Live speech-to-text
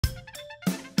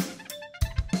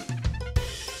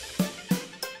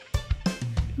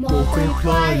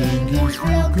Multiplying is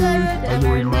real good. I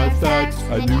learned my facts,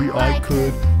 I knew I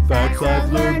could. Facts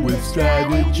I've learned with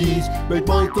strategies make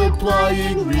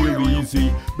multiplying real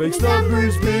easy. Makes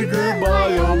numbers bigger,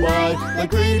 my oh my,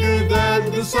 like greater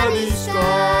than the sunny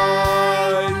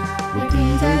sky.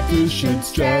 Repeat addition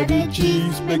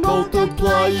strategies make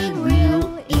multiplying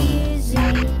real easy.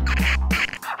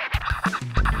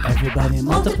 Everybody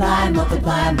multiply,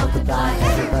 multiply, multiply.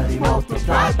 Everybody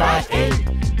multiply by 8.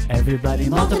 Everybody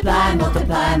multiply,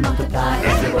 multiply, multiply.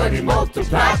 Everybody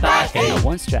multiply by 8. Now,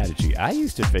 one strategy I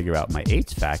used to figure out my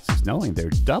 8's facts is knowing they're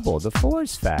double the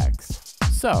 4's facts.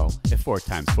 So, if 4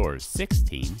 times 4 is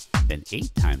 16, then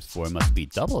 8 times 4 must be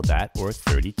double that, or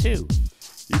 32.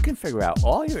 You can figure out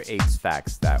all your 8's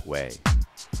facts that way.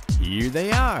 Here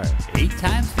they are. 8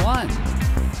 times 1.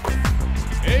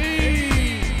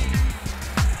 8!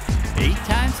 8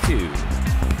 times 2.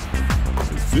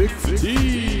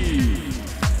 16!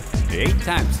 8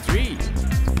 times 3.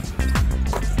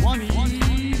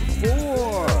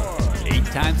 24. 8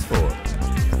 times 4.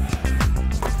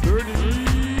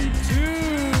 32.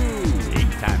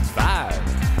 8 times 5.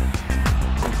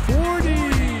 40.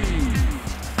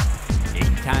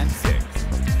 8 times 6.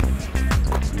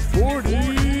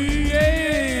 48.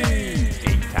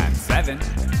 8 times 7.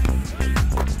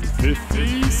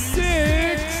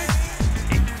 56.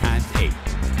 8 times 8.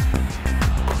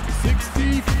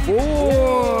 64.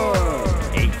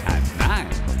 8 times 9.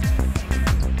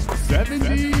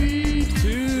 72.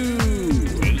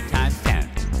 8 times 10.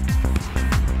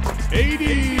 80.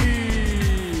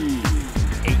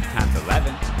 8 times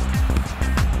 11.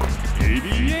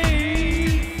 88.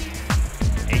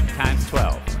 8 times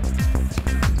 12.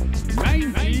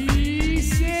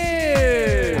 96.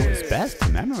 Now, it's best to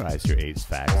memorize your 8's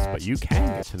facts, but you can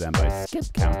get to them by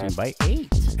skip counting by 8.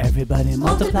 Everybody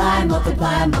multiply,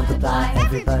 multiply, multiply.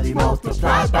 Everybody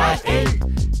multiply by 8.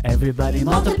 Everybody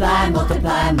multiply,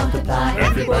 multiply, multiply.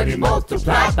 Everybody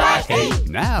multiply by 8.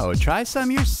 Now, try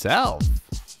some yourself.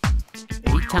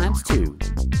 8 times 2.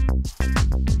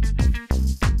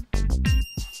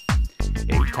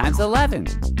 8 times 11.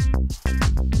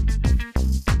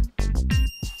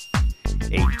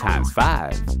 8 times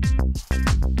 5.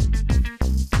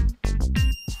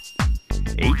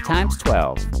 8 times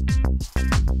 12.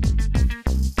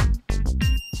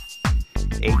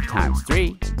 8 times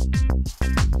 3.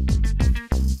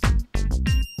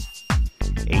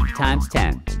 8 times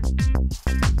 10.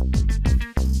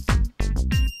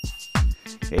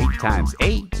 8 times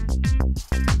 8.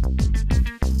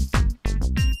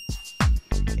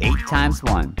 8 times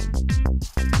 1.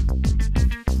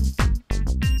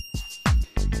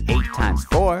 8 times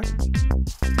 4.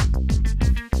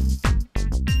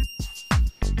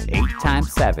 8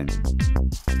 times 7.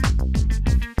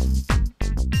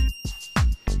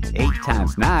 8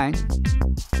 times 9.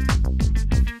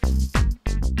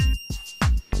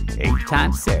 8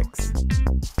 times 6.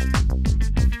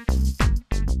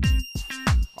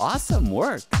 Awesome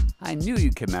work! I knew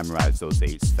you could memorize those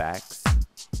 8's facts.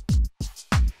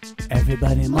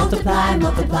 Everybody multiply,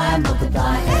 multiply,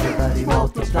 multiply. Everybody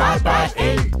multiply by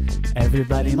 8.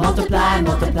 Everybody multiply,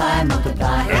 multiply,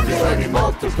 multiply. Everybody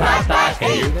multiply by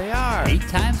 8. Here they are. 8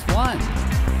 times 1.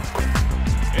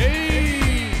 8.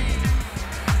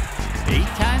 8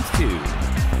 times 2.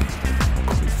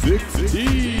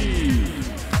 16.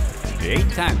 8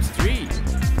 times 3.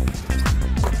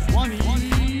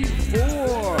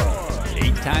 24.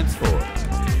 8 times 4.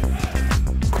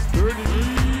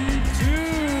 32.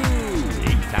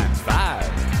 8 times 5.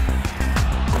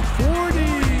 40.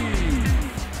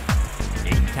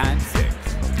 8 times 6.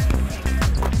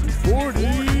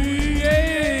 48.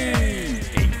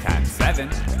 8 times 7.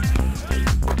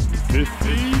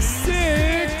 56.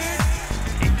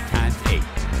 8 times 8.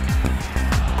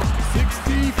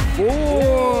 64.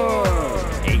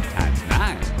 8 times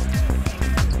 9.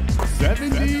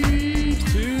 72.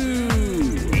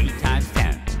 8 times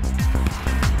 10.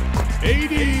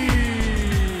 80.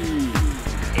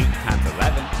 8 times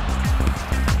 11.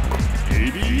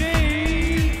 88.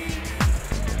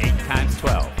 8 times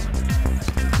 12.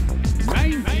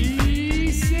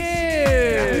 96.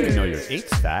 Now you know your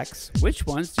 8's facts. Which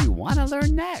ones do you want to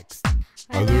learn next?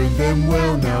 I learned them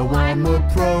well, now I'm a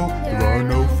pro. There are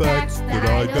no facts that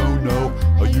I don't know.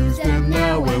 I use them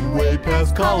now, I'm way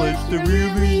past college. They're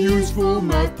really useful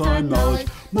math time knowledge.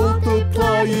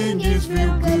 Multiplying is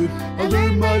real good. I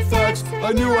learned my facts,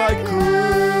 I knew I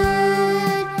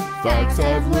could. Facts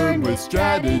I've learned with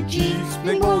strategies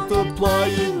make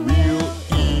multiplying real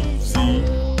easy.